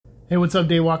Hey, what's up,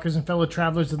 Daywalkers and fellow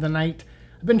travelers of the night?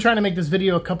 I've been trying to make this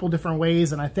video a couple different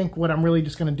ways, and I think what I'm really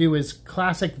just going to do is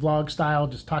classic vlog style,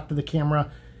 just talk to the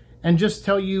camera and just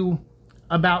tell you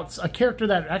about a character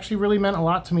that actually really meant a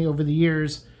lot to me over the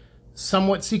years,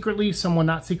 somewhat secretly, somewhat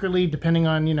not secretly, depending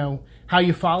on, how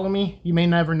you follow me. You may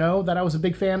never know that I was a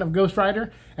big fan of Ghost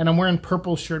Rider, and I'm wearing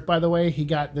purple shirt, by the way. He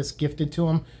got this gifted to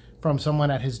him from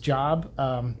someone at his job.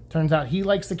 Turns out he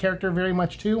likes the character very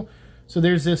much too. So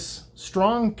there's this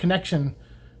strong connection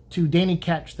to Danny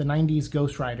Ketch, the 90s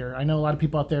Ghost Rider. I know a lot of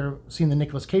people out there seen the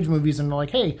Nicolas Cage movies and they're like,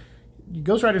 hey,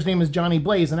 Ghost Rider's name is Johnny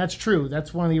Blaze, and that's true.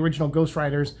 That's one of the original Ghost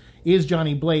Riders is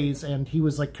Johnny Blaze, and he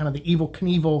was like kind of the Evel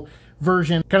Knievel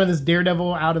version, kind of this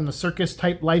daredevil out in the circus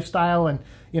type lifestyle and,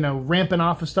 ramping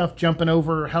off of stuff, jumping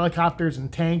over helicopters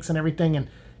and tanks and everything, and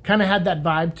kind of had that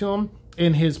vibe to him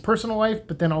in his personal life,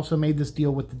 but then also made this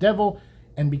deal with the devil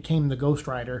and became the Ghost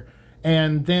Rider.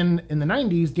 And then in the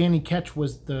 90s, Danny Ketch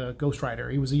was the Ghost Rider.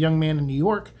 He was a young man in New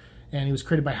York, and he was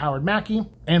created by Howard Mackie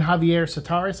and Javier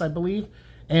Sataris, I believe.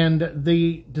 And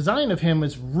the design of him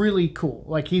is really cool.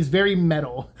 Like, he's very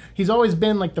metal. He's always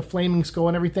been like the flaming skull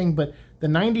and everything, but the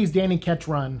 90s Danny Ketch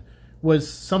run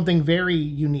was something very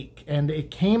unique. And it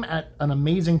came at an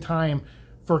amazing time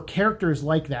for characters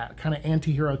like that, kind of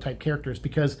anti-hero type characters,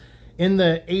 because in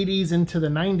the 80s into the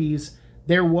 90s,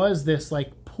 there was this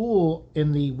like pull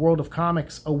in the world of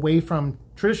comics away from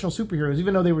traditional superheroes,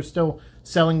 even though they were still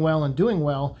selling well and doing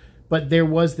well. But there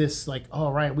was this like,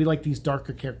 all right, we like these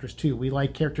darker characters too. We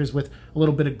like characters with a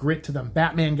little bit of grit to them.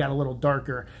 Batman got a little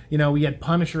darker. We had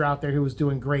Punisher out there who was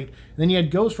doing great. And then you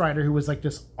had Ghost Rider, who was like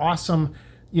this awesome,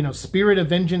 spirit of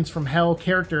vengeance from hell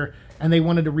character. And they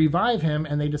wanted to revive him.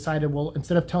 And they decided, well,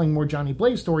 instead of telling more Johnny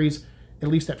Blaze stories, at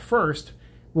least at first,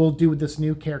 we'll do with this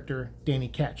new character, Danny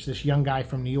Ketch, this young guy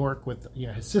from New York with,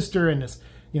 his sister and this,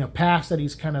 past that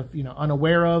he's kind of,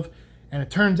 unaware of. And it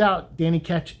turns out Danny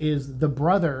Ketch is the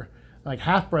brother, like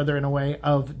half-brother in a way,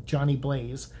 of Johnny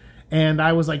Blaze. And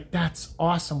I was like, that's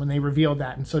awesome when they revealed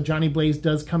that. And so Johnny Blaze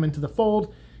does come into the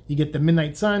fold. You get the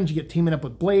Midnight Suns, you get teaming up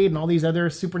with Blade and all these other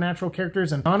supernatural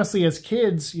characters. And honestly, as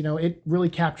kids, it really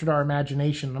captured our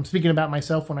imagination. I'm speaking about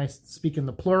myself when I speak in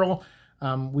the plural.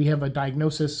 We have a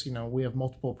diagnosis, we have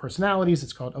multiple personalities.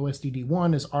 It's called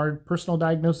OSDD1 is our personal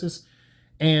diagnosis.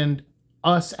 And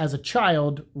us as a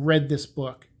child read this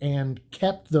book and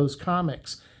kept those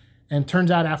comics. And turns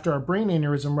out after our brain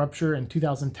aneurysm rupture in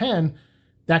 2010,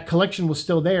 that collection was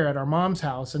still there at our mom's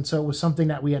house. And so it was something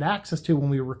that we had access to when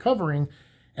we were recovering.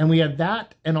 And we had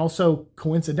that, and also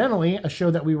coincidentally, a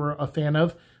show that we were a fan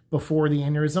of before the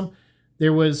aneurysm.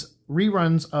 There was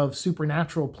reruns of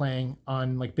Supernatural playing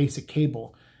on like basic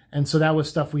cable. And so that was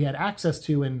stuff we had access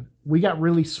to, and we got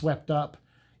really swept up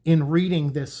in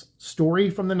reading this story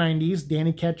from the 90s,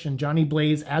 Danny Ketch and Johnny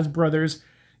Blaze as brothers,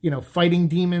 fighting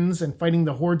demons and fighting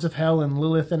the hordes of hell and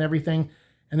Lilith and everything.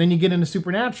 And then you get into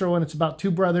Supernatural, and it's about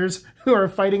two brothers who are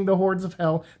fighting the hordes of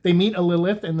hell. They meet a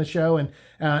Lilith in the show and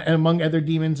among other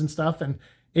demons and stuff. And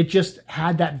it just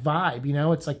had that vibe,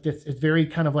 it's like this, it's very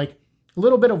kind of like a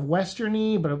little bit of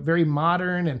Western-y, but very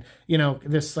modern. And,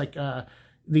 this like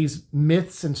these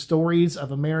myths and stories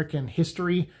of American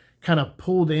history kind of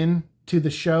pulled in to the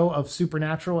show of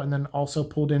Supernatural, and then also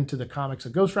pulled into the comics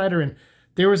of Ghost Rider. And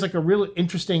there was like a really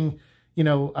interesting,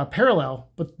 a parallel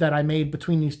that I made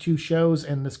between these two shows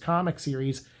and this comic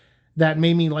series that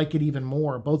made me like it even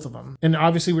more, both of them. And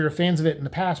obviously we were fans of it in the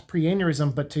past,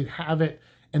 pre-aneurysm, but to have it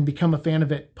and become a fan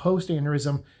of it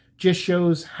post-aneurysm just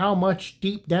shows how much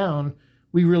deep down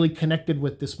we really connected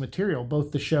with this material,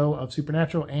 both the show of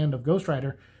Supernatural and of Ghost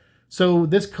Rider. So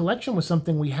this collection was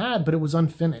something we had, but it was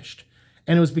unfinished.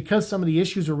 And it was because some of the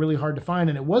issues were really hard to find.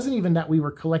 And it wasn't even that we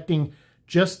were collecting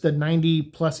just the 90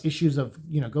 plus issues of,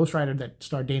 Ghost Rider that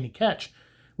starred Danny Ketch,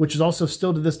 which is also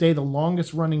still to this day the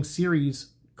longest running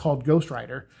series called Ghost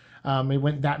Rider. It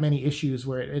went that many issues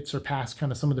where it surpassed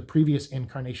kind of some of the previous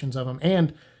incarnations of them,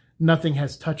 and nothing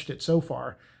has touched it so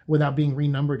far without being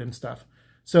renumbered and stuff.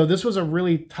 So this was a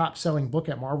really top selling book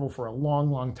at Marvel for a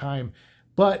long, long time.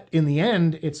 But in the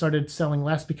end, it started selling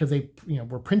less because they,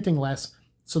 were printing less.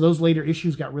 So those later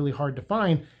issues got really hard to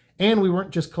find. And we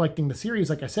weren't just collecting the series.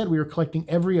 Like I said, we were collecting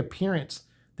every appearance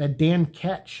that Dan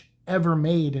Ketch ever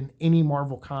made in any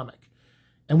Marvel comic.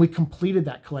 And we completed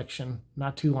that collection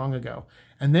not too long ago.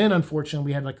 And then, unfortunately,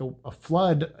 we had like a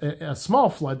flood, a small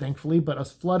flood, thankfully, but a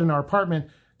flood in our apartment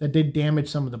that did damage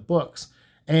some of the books.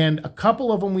 And a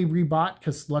couple of them we rebought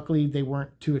because luckily they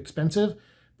weren't too expensive.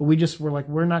 But we just were like,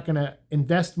 we're not going to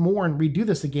invest more and redo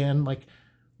this again. Like,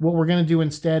 what we're going to do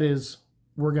instead is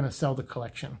we're going to sell the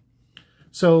collection.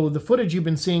 So the footage you've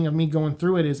been seeing of me going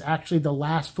through it is actually the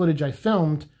last footage I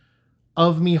filmed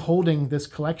of me holding this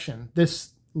collection,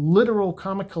 this literal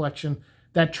comic collection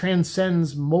that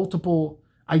transcends multiple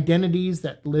identities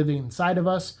that live inside of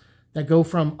us, that go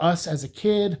from us as a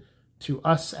kid to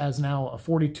us as now a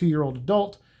 42-year-old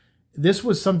adult. This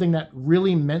was something that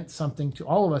really meant something to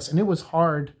all of us, and it was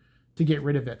hard to get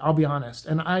rid of it, I'll be honest.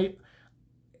 And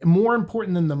more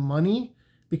important than the money,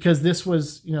 because this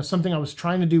was, something I was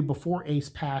trying to do before Ace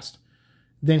passed.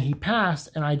 Then he passed,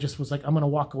 and I just was like, I'm going to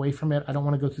walk away from it. I don't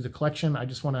want to go through the collection. I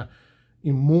just want to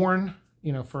mourn,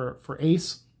 for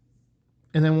Ace.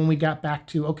 And then when we got back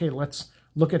to, okay, let's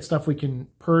look at stuff we can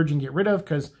purge and get rid of,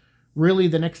 because really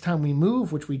the next time we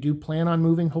move, which we do plan on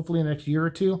moving, hopefully in the next year or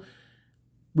two,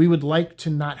 we would like to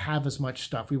not have as much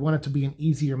stuff. We want it to be an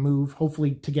easier move.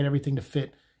 Hopefully to get everything to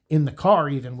fit in the car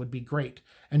even would be great,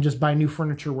 and just buy new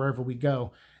furniture wherever we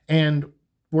go. And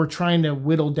we're trying to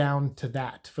whittle down to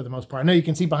that for the most part. I know you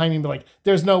can see behind me and be like,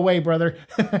 there's no way, brother.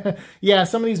 Yeah,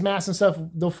 some of these masks and stuff,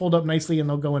 they'll fold up nicely and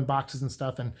they'll go in boxes and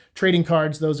stuff. And trading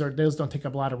cards, those don't take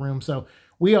up a lot of room. So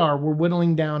we're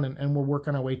whittling down, and we're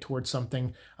working our way towards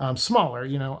something smaller,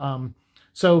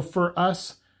 So for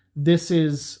us, this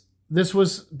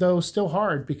was, though, still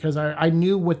hard, because I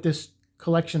knew what this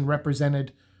collection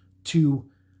represented to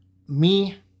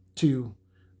me, to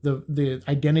the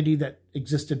identity that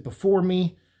existed before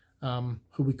me,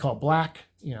 who we call Black,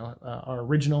 our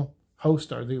original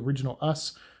host, or the original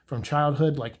us from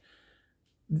childhood, like,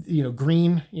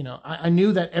 Green. I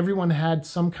knew that everyone had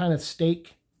some kind of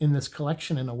stake in this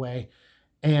collection in a way,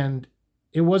 and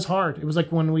it was hard. It was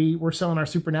like when we were selling our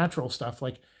Supernatural stuff,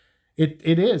 like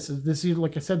it is. This is,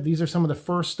 like I said, these are some of the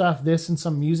first stuff. This and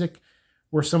some music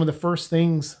were some of the first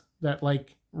things that,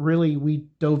 like, really we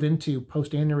dove into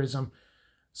post-aneurysm.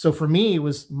 So for me, it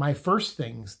was my first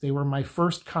things. They were my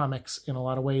first comics in a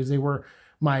lot of ways. They were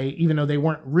even though they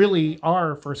weren't really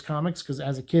our first comics, because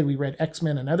as a kid, we read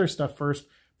X-Men and other stuff first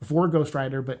before Ghost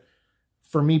Rider. But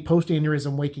for me,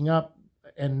 post-aneurysm, waking up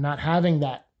and not having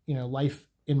that, life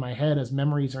in my head as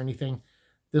memories or anything,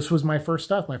 this was my first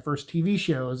stuff. My first TV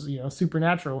shows,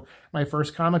 Supernatural. My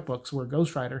first comic books were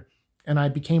Ghost Rider. And I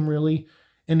became really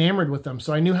enamored with them.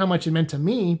 So I knew how much it meant to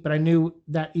me, but I knew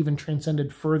that even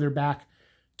transcended further back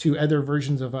to other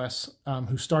versions of us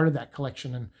who started that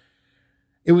collection. And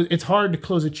it's hard to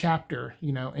close a chapter,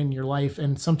 in your life.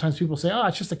 And sometimes people say, oh,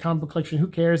 it's just a comic book collection, who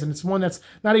cares? And it's one that's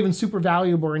not even super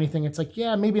valuable or anything. It's like,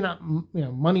 yeah, maybe not,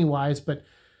 money wise, but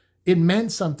it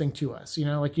meant something to us.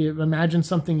 Like, you imagine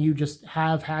something you just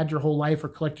have had your whole life or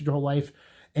collected your whole life,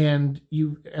 and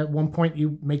you, at one point,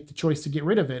 you make the choice to get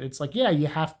rid of it. It's like, yeah, you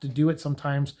have to do it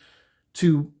sometimes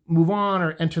to move on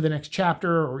or enter the next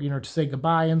chapter, or, to say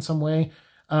goodbye in some way.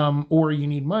 Or you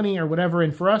need money or whatever.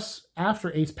 And for us,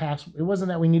 after Ace passed, it wasn't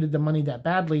that we needed the money that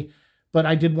badly, but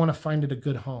I did want to find it a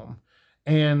good home.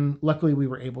 And luckily we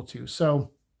were able to.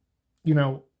 So,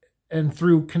 and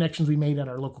through connections we made at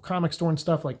our local comic store and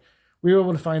stuff, like, we were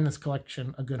able to find this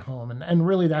collection a good home. And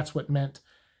really that's what meant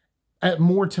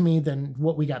more to me than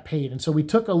what we got paid. And so we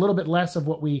took a little bit less of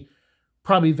what we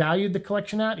probably valued the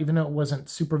collection at, even though it wasn't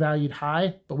super valued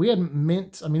high. But we had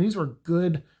these were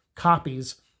good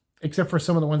copies, except for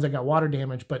some of the ones that got water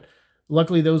damage. But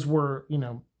luckily those were,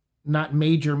 not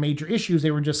major issues.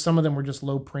 They were just, some of them were just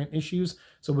low print issues.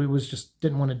 So we just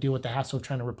didn't want to deal with the hassle of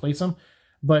trying to replace them.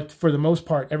 But for the most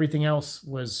part, everything else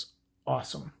was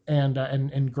awesome and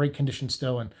in great condition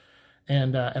still.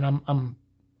 And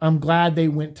I'm glad they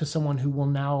went to someone who will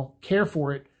now care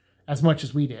for it as much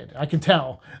as we did. I can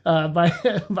tell,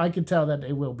 I can tell that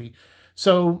they will be.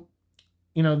 So,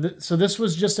 so this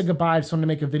was just a goodbye. I just wanted to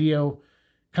make a video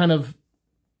kind of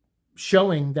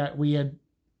showing that we had,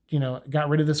 got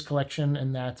rid of this collection,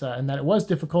 and that it was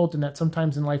difficult, and that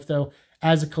sometimes in life, though,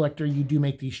 as a collector, you do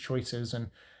make these choices.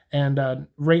 And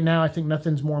right now, I think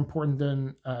nothing's more important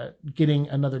than getting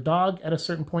another dog at a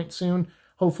certain point soon,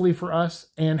 hopefully for us,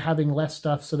 and having less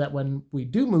stuff so that when we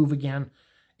do move again,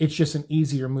 it's just an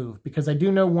easier move. Because I do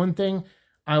know one thing,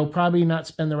 I will probably not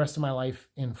spend the rest of my life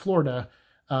in Florida.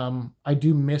 I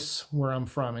do miss where I'm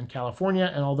from in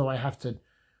California, and although I have to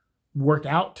work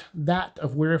out that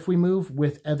of where if we move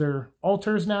with other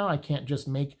alters now, I can't just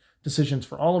make decisions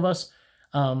for all of us.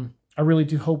 I really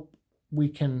do hope we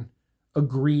can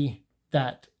agree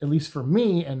that, at least for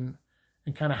me and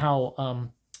kind of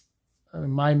how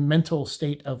my mental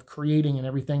state of creating and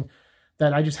everything,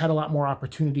 that I just had a lot more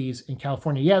opportunities in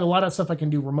California. Yeah, a lot of stuff I can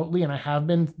do remotely, and I have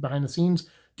been behind the scenes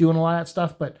doing a lot of that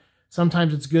stuff, but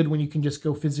sometimes it's good when you can just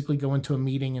physically go into a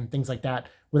meeting and things like that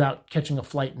without catching a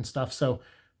flight and stuff. So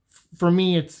for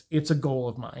me, it's a goal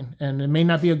of mine, and it may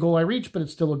not be a goal I reach, but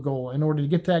it's still a goal. In order to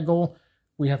get to that goal,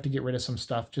 we have to get rid of some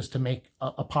stuff just to make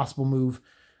a possible move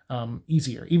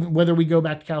easier, even whether we go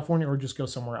back to California or just go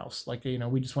somewhere else. Like, you know,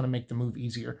 we just want to make the move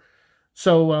easier.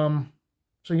 So,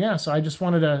 so I just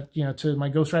wanted to, you know, to my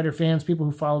Ghost Rider fans, people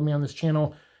who followed me on this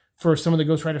channel for some of the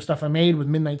Ghost Rider stuff I made with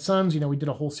Midnight Suns, you know, we did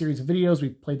a whole series of videos. We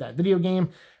played that video game.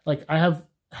 Like, I have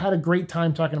had a great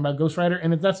time talking about Ghost Rider,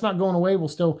 and if that's not going away, we'll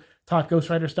still talk Ghost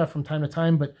Rider stuff from time to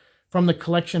time. But from the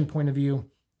collection point of view,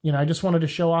 you know, I just wanted to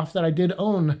show off that I did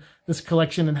own this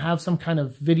collection and have some kind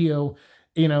of video,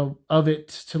 you know, of it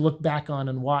to look back on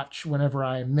and watch whenever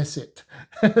I miss it.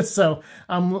 So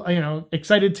I'm, you know,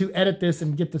 excited to edit this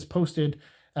and get this posted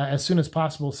as soon as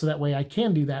possible, so that way I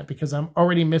can do that, because I'm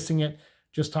already missing it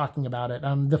just talking about it.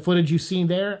 The footage you see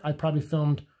there, I probably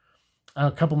filmed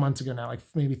a couple months ago now, like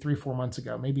maybe 3-4 months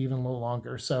ago, maybe even a little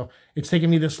longer. So it's taken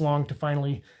me this long to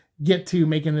finally get to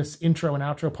making this intro and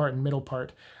outro part and middle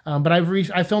part. But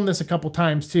I filmed this a couple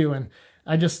times too, and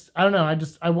I don't know,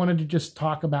 I wanted to just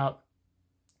talk about,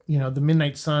 you know, the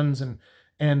Midnight Suns and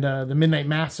the Midnight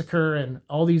Massacre and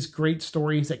all these great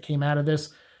stories that came out of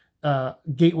this,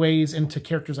 gateways into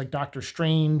characters like Doctor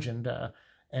Strange and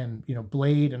you know,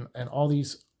 Blade and all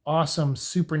these awesome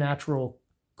supernatural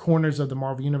corners of the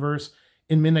Marvel Universe.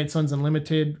 In Midnight Suns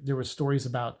Unlimited, there were stories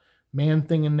about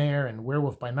Man-Thing in there and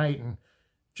Werewolf by Night, and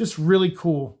just really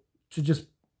cool to just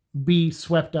be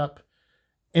swept up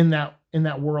in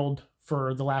that world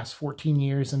for the last 14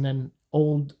 years, and then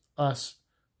old us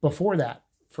before that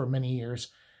for many years.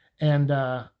 And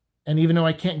even though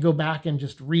I can't go back and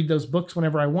just read those books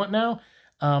whenever I want now,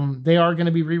 they are going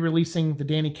to be re-releasing the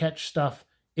Danny Ketch stuff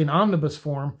in omnibus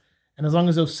form. And as long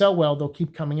as those sell well, they'll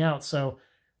keep coming out. So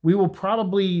we will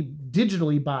probably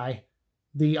digitally buy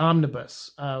the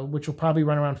omnibus, which will probably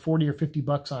run around 40 or 50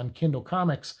 bucks on Kindle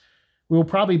Comics. We will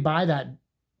probably buy that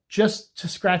just to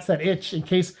scratch that itch in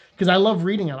case, because I love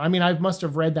reading it. I mean, I must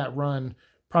have read that run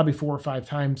probably 4 or 5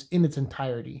 times in its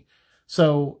entirety.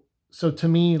 So to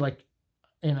me, like,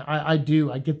 and I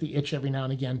get the itch every now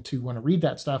and again to want to read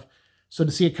that stuff. So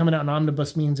to see it coming out in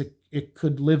omnibus means it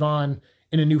could live on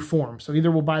in a new form. So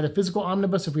either we'll buy the physical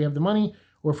omnibus if we have the money,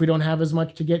 or if we don't have as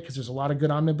much to get, because there's a lot of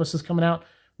good omnibuses coming out,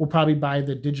 we'll probably buy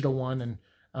the digital one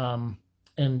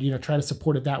and you know, try to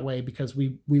support it that way, because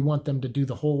we want them to do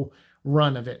the whole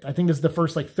run of it. I think it's the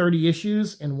first like 30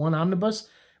 issues in one omnibus,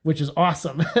 which is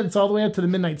awesome. It's all the way up to the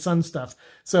Midnight Sun stuff.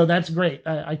 So that's great.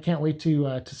 I can't wait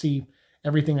to see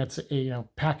everything that's, you know,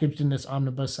 packaged in this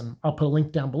omnibus, and I'll put a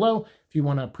link down below if you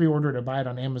want to pre-order it or buy it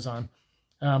on Amazon.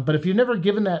 But if you've never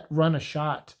given that run a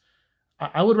shot,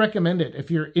 I would recommend it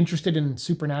if you're interested in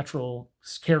supernatural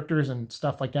characters and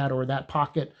stuff like that, or that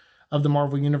pocket of the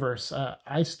Marvel Universe.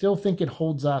 I still think it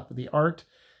holds up. The art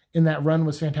in that run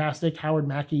was fantastic. Howard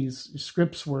Mackey's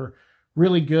scripts were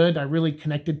really good. I really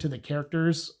connected to the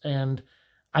characters, and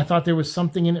I thought there was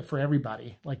something in it for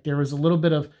everybody. Like, there was a little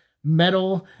bit of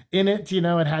metal in it, you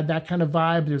know, it had that kind of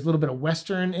vibe. There's a little bit of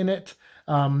Western in it.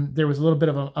 There was a little bit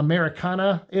of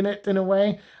Americana in it in a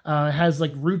way. It has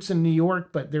like roots in New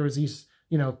York, but there was these,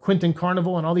 you know, Quentin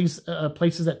Carnival and all these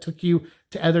places that took you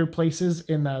to other places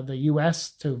in the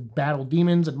U.S. to battle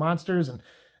demons and monsters and,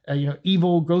 you know,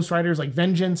 evil Ghost Riders like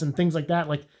Vengeance and things like that.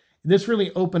 Like, this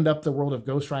really opened up the world of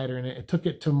Ghost Rider, and it took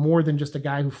it to more than just a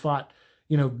guy who fought,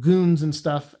 you know, goons and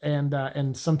stuff,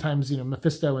 and sometimes, you know,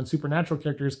 Mephisto and supernatural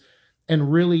characters,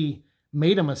 and really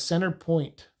made him a center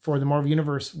point for the Marvel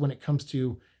Universe when it comes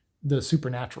to the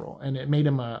supernatural. And it made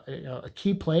him a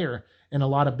key player in a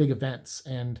lot of big events.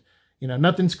 And, you know,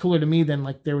 nothing's cooler to me than,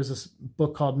 like, there was this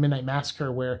book called Midnight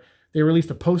Massacre where they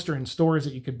released a poster in stores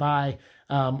that you could buy,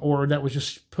 or that was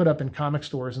just put up in comic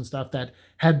stores and stuff, that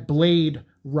had Blade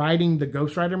riding the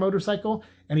Ghost Rider motorcycle,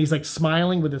 and he's like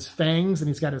smiling with his fangs, and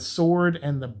he's got his sword,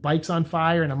 and the bike's on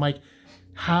fire. And I'm like,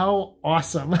 how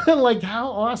awesome. Like, how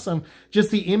awesome.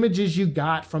 Just the images you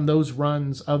got from those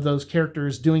runs of those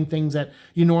characters doing things that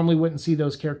you normally wouldn't see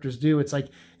those characters do. It's like,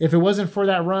 if it wasn't for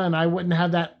that run, I wouldn't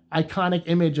have that iconic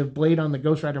image of Blade on the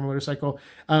Ghost Rider motorcycle,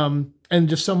 and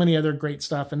just so many other great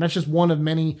stuff. And that's just one of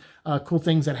many cool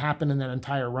things that happened in that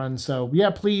entire run. So yeah,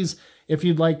 please, if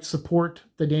you'd like, support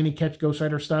the Danny Ketch Ghost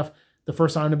Rider stuff. The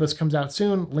first omnibus comes out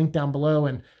soon, link down below.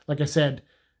 And like I said,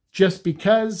 just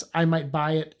because I might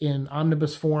buy it in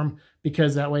omnibus form,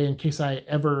 because that way, in case I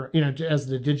ever, you know, as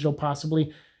the digital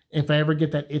possibly, if I ever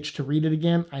get that itch to read it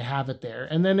again, I have it there.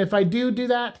 And then if I do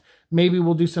that, maybe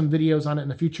we'll do some videos on it in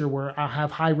the future where I'll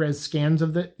have high-res scans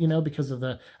of it, you know, because of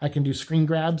I can do screen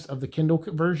grabs of the Kindle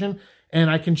version, and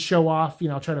I can show off, you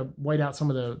know, I'll try to white out some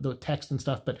of the text and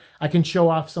stuff, but I can show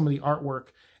off some of the artwork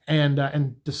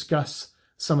and discuss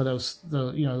some of those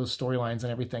storylines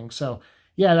and everything. So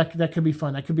yeah, that could be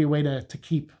fun. That could be a way to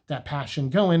keep that passion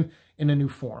going in a new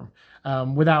form,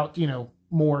 without, you know,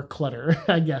 more clutter,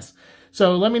 I guess.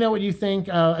 So let me know what you think.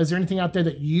 Is there anything out there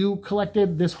that you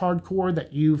collected this hardcore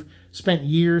that you've spent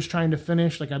years trying to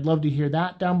finish? Like, I'd love to hear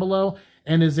that down below.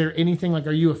 And is there anything, like,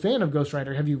 are you a fan of Ghost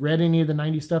Rider? Have you read any of the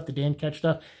 90s stuff, the Dan Ketch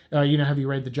stuff? You know, have you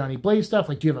read the Johnny Blaze stuff?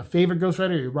 Like, do you have a favorite Ghost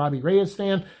Rider? Are you a Robbie Reyes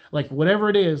fan? Like, whatever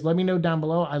it is, let me know down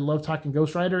below. I love talking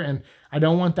Ghost Rider, and I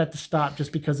don't want that to stop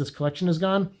just because this collection is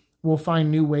gone. We'll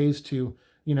find new ways to,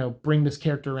 you know, bring this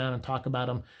character around and talk about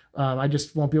him. I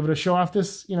just won't be able to show off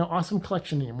this, you know, awesome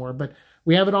collection anymore. But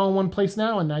we have it all in one place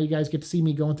now, and now you guys get to see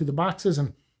me going through the boxes,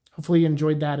 and hopefully you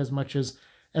enjoyed that as much as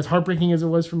heartbreaking as it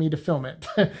was for me to film it.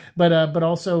 but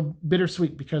also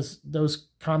bittersweet, because those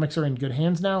comics are in good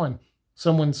hands now, and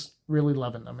someone's really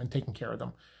loving them and taking care of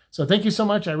them. So thank you so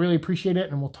much. I really appreciate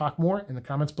it, and we'll talk more in the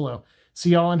comments below. See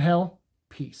y'all in hell.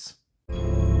 Peace.